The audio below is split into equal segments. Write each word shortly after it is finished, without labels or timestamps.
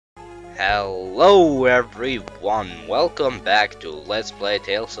Hello everyone, welcome back to Let's Play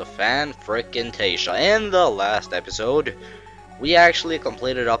Tales of Phantasia. In the last episode, we actually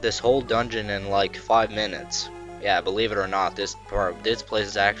completed up this whole dungeon in like 5 minutes. Yeah, believe it or not, this place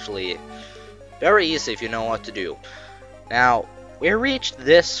is actually very easy if you know what to do. Now, we reached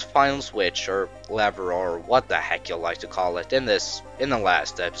this final switch, or lever, or what the heck you like to call it, in the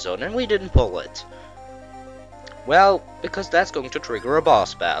last episode, and we didn't pull it. Well, because that's going to trigger a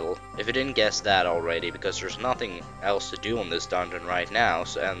boss battle, if you didn't guess that already, because there's nothing else to do in this dungeon right now,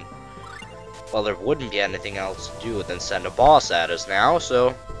 and, well, there wouldn't be anything else to do than send a boss at us now,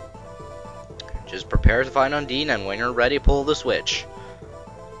 so just prepare to find Undine, and when you're ready, pull the switch.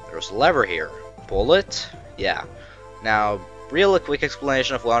 There's a lever here. Pull it? Yeah. Now, real quick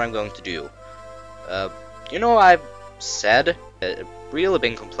explanation of what I'm going to do. You know, I've said really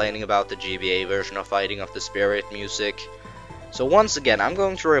been complaining about the GBA version of Fighting of the Spirit music. So once again, I'm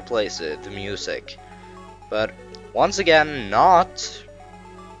going to replace it, the music. But once again, not...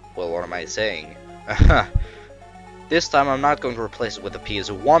 Well, what am I saying? This time I'm not going to replace it with the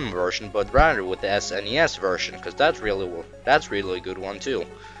PS1 version, but rather with the SNES version, because that's really a good one too.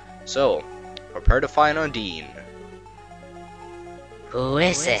 So, prepare to find Undine. Who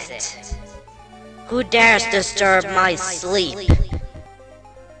is it? Who dares disturb my sleep?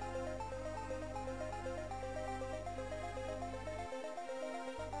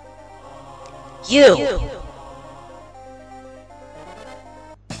 You!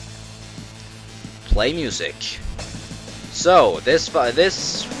 Play music. So, this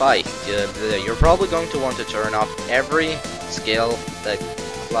fight, you're probably going to want to turn off every skill that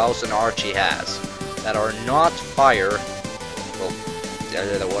Klaus and Archie has that are not fire. Well,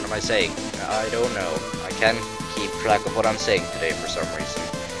 what am I saying? I don't know. I can't keep track of what I'm saying today for some reason.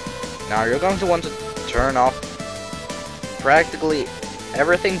 Now, you're going to want to turn off practically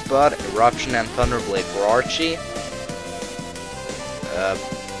everything but Eruption and Thunderblade for Archie.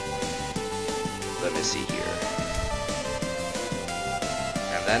 Let me see here.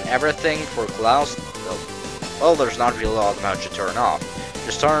 And then everything for Klaus. Well, there's not really all that much to turn off.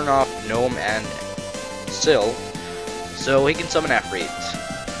 Just turn off Gnome and Still, so he can summon Efreet.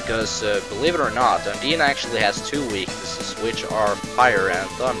 Because, believe it or not, Undine actually has 2 weaknesses, which are Fire and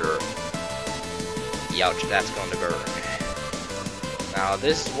Thunder. Youch, that's going to burn. Now,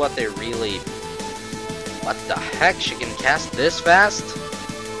 this is what they really... What the heck? She can cast this fast?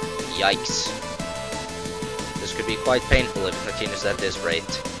 Yikes. This could be quite painful if it continues at this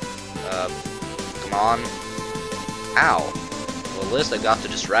rate. Come on. Ow. Well, at least I got to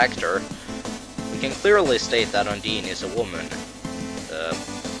distract her. We can clearly state that Undine is a woman.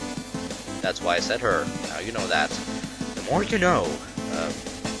 That's why I said her. Now you know that. The more you know.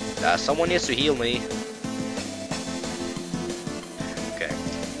 Someone needs to heal me. Okay.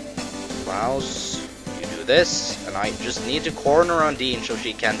 Klaus, you do this, and I just need to corner Undine so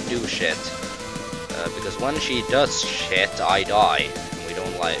she can't do shit. Because when she does shit, I die. And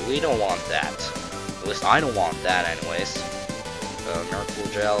we don't want that. At least I don't want that anyways. Miracle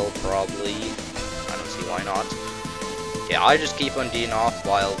Gel, probably. I don't see why not. Okay, I just keep Undine off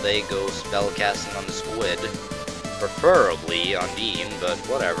while they go spellcasting on the squid. Preferably Undine, but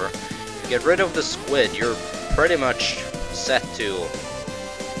whatever. If you get rid of the squid, you're pretty much set to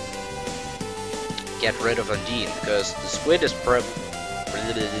get rid of Undine, because the squid is pretty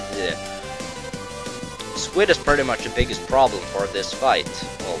much the biggest problem for this fight.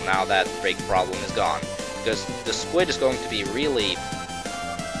 Well, now that big problem is gone, because the squid is going to be really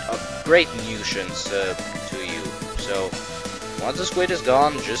a great nuisance to you. So, once the squid is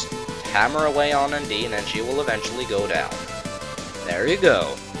gone, just hammer away on Undine and she will eventually go down. There you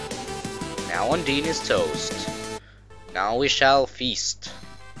go. Now Undine is toast. Now we shall feast.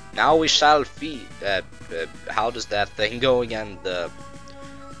 Now we shall feed. How does that thing go again? The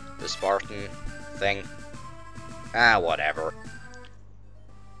Spartan thing? Ah, whatever.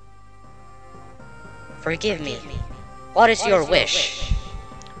 Forgive me. What is your wish?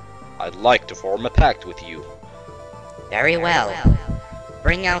 I'd like to form a pact with you. Very well.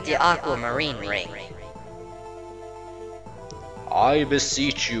 Bring out the aquamarine ring. I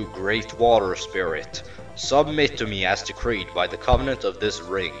beseech you, great water spirit, submit to me as decreed by the covenant of this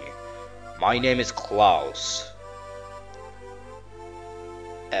ring. My name is Klaus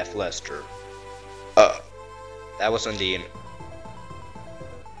F. Lester. That was Undine.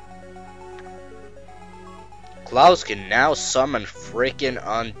 Klaus can now summon frickin'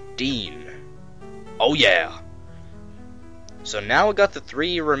 Undine. Oh yeah! So now we got the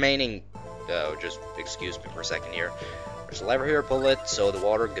 3 remaining... Oh, just excuse me for a second here. There's a lever here, pull it, so the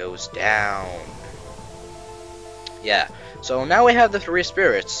water goes down. Yeah, so now we have the 3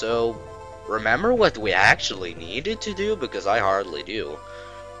 spirits, so remember what we actually needed to do, because I hardly do.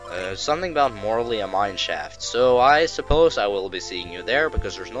 Something about Morlia Mineshaft, so I suppose I will be seeing you there,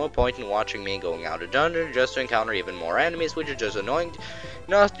 because there's no point in watching me going out of dungeon just to encounter even more enemies, which is just annoying.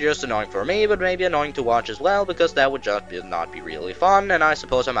 Not just annoying for me, but maybe annoying to watch as well, because that would just not be really fun, and I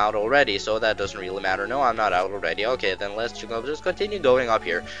suppose I'm out already, so that doesn't really matter. No, I'm not out already. Okay, then let's just continue going up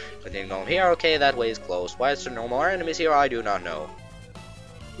here. Continue going here. Okay, that way is closed. Why is there no more enemies here? I do not know.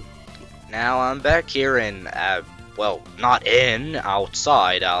 Now I'm back here in, well, not in,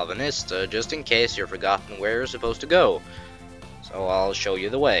 outside Alvanista, just in case you've forgotten where you're supposed to go. So I'll show you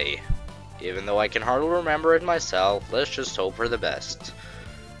the way. Even though I can hardly remember it myself, let's just hope for the best.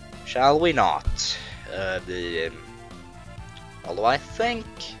 Shall we not? Although I think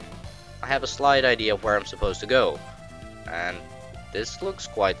I have a slight idea of where I'm supposed to go. And this looks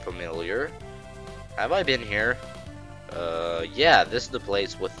quite familiar. Have I been here? Yeah, this is the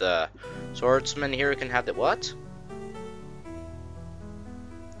place with the swordsman here can have the what?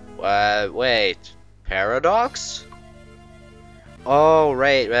 Wait, Paradox? Oh,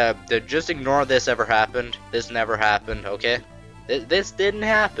 right, just ignore this ever happened. This never happened, okay? This didn't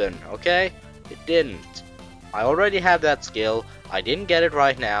happen, okay? It didn't. I already have that skill. I didn't get it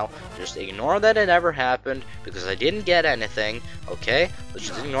right now. Just ignore that it ever happened, because I didn't get anything, okay? Let's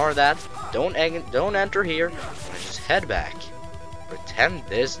just ignore that. Don't enter here, and just head back. Pretend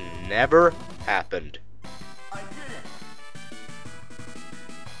this never happened.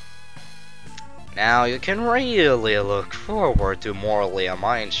 Now you can really look forward to Morlia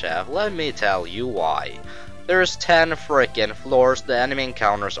Mineshaft, let me tell you why. There's 10 frickin' floors, the enemy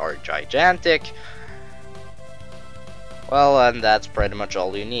encounters are gigantic. Well, and that's pretty much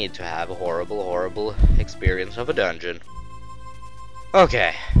all you need to have a horrible experience of a dungeon.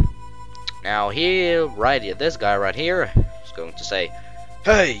 Okay. Now this guy right here is going to say,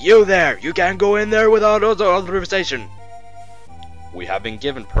 "Hey, you there! You can't go in there without authorization." We have been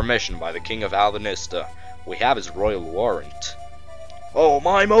given permission by the King of Alvanista. We have his royal warrant. Oh,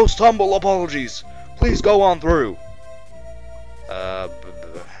 my most humble apologies. Please go on through.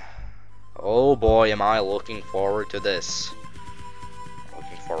 Oh boy, am I looking forward to this.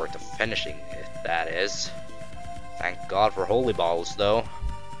 Looking forward to finishing it, that is. Thank God for holy balls, though.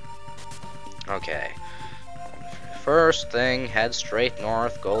 Okay. First thing, head straight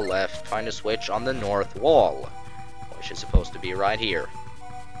north, go left, find a switch on the north wall, which is supposed to be right here.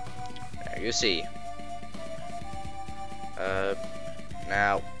 There you see.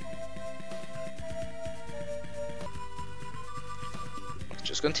 Now, let's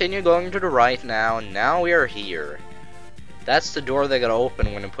just continue going to the right now. Now we are here. That's the door that got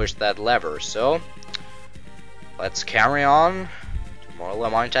open when you pushed that lever, so let's carry on to Morlia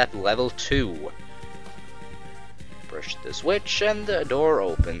Mineshaft level 2. Push the switch and the door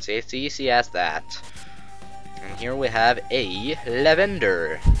opens. It's easy as that. And here we have a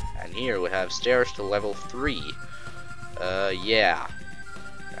lavender. And here we have stairs to level 3. Yeah.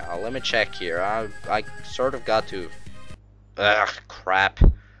 Now let me check here. I sort of got to... Ugh, crap.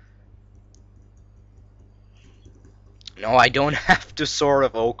 No, I don't have to sort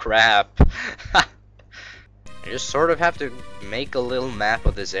of... Oh, crap. I just sort of have to make a little map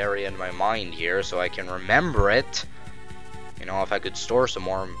of this area in my mind here so I can remember it. You know, if I could store some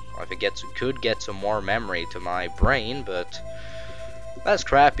more, if I could get some more memory to my brain, but that's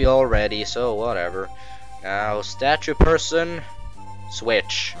crappy already, so whatever. Now, statue person,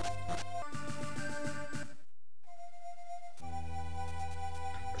 switch.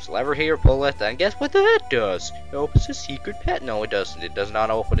 There's a lever here, pull it, and guess what that does? It opens a secret pet. No, it doesn't. It does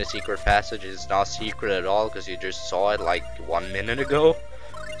not open a secret passage. It's not secret at all, because you just saw it like 1 minute ago.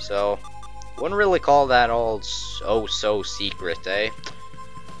 So, wouldn't really call that all so secret, eh?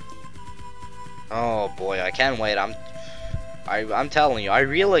 Oh boy, I can't wait. I'm telling you, I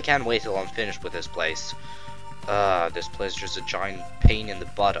really can't wait till I'm finished with this place. This place is just a giant pain in the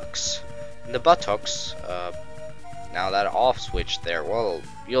buttocks. Now that off switch there, well,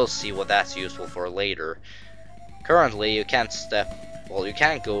 you'll see what that's useful for later. Currently, you can't you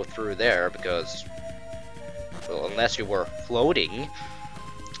can't go through there because, well, unless you were floating.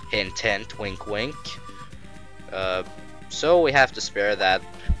 Hint, hint, wink, wink. So we have to spare that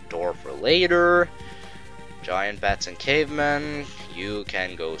door for later. Giant bats and cavemen, you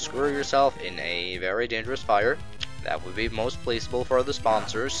can go screw yourself in a very dangerous fire. That would be most pleasable for the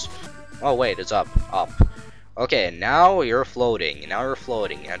sponsors. Oh wait, it's up. Okay, now you're floating.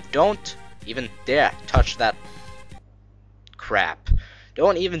 And don't even dare touch that crap.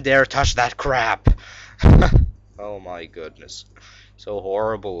 Don't even dare touch that crap. Oh my goodness. So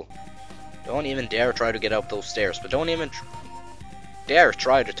horrible. Don't even dare try to get up those stairs, but don't even dare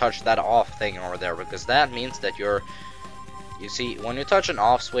try to touch that off thing over there, because that means that you see, when you touch an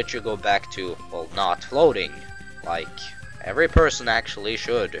off switch, you go back to, well, not floating, like every person actually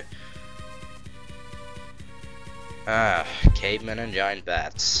should. Cavemen and giant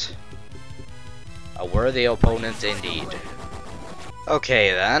bats. A worthy opponent indeed.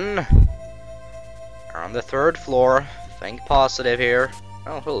 Okay then. We're on the 3rd floor. Think positive here.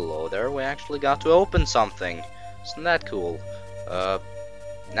 Oh, hello there. We actually got to open something. Isn't that cool?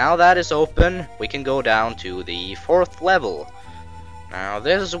 Now that is open, we can go down to the 4th level. Now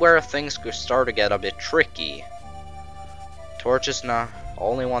this is where things could start to get a bit tricky. Torch is not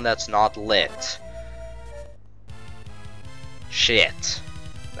only one that's not lit. Shit.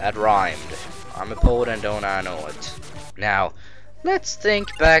 That rhymed. I'm a poet and don't I know it. Now, let's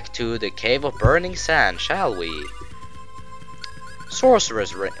think back to the Cave of Burning Sand, shall we?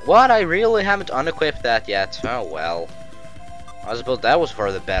 Sorcerer's Ring. What? I really haven't unequipped that yet. Oh well. I suppose that was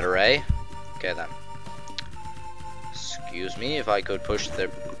for the better, eh? Okay then. Excuse me if I could push the...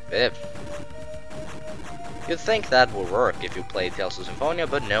 You'd think that would work if you played Tales of Symphonia,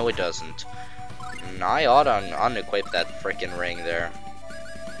 but no it doesn't. I ought to unequip that frickin' ring there.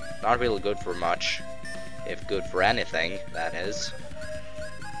 Not really good for much. If good for anything, that is.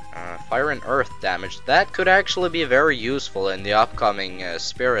 Fire and earth damage. That could actually be very useful in the upcoming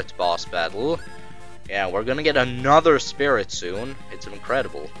spirit boss battle. Yeah, we're gonna get another spirit soon. It's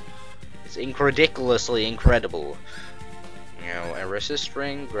incredible. It's ridiculously incredible. You know, a resist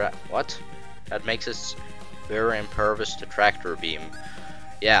ring. What? That makes it very impervious to tractor beam.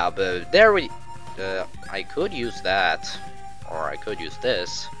 Yeah, but there we. I could use that, or I could use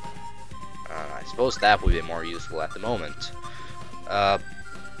this. I suppose that would be more useful at the moment.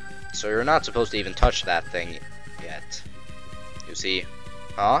 So you're not supposed to even touch that thing yet. You see?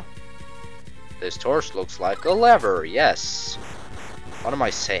 Huh? This torch looks like a lever, yes. What am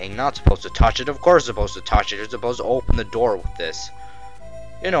I saying? Not supposed to touch it? Of course supposed to touch it. You're supposed to open the door with this.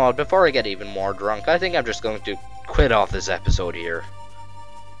 You know what, before I get even more drunk, I think I'm just going to quit off this episode here.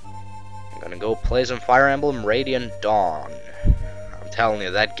 I'm gonna go play some Fire Emblem Radiant Dawn. I'm telling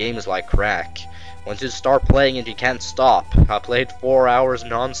you, that game is like crack. Once you start playing it, you can't stop. I played 4 hours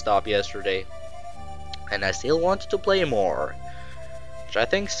non-stop yesterday. And I still wanted to play more. Which I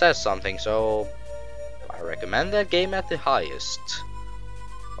think says something, so I recommend that game at the highest.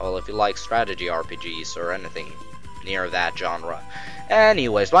 Well, if you like strategy RPGs or anything near that genre.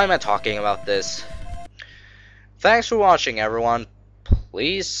 Anyways, why am I talking about this? Thanks for watching, everyone.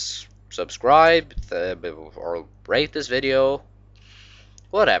 Please subscribe or rate this video.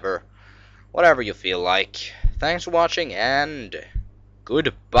 Whatever you feel like. Thanks for watching and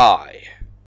goodbye.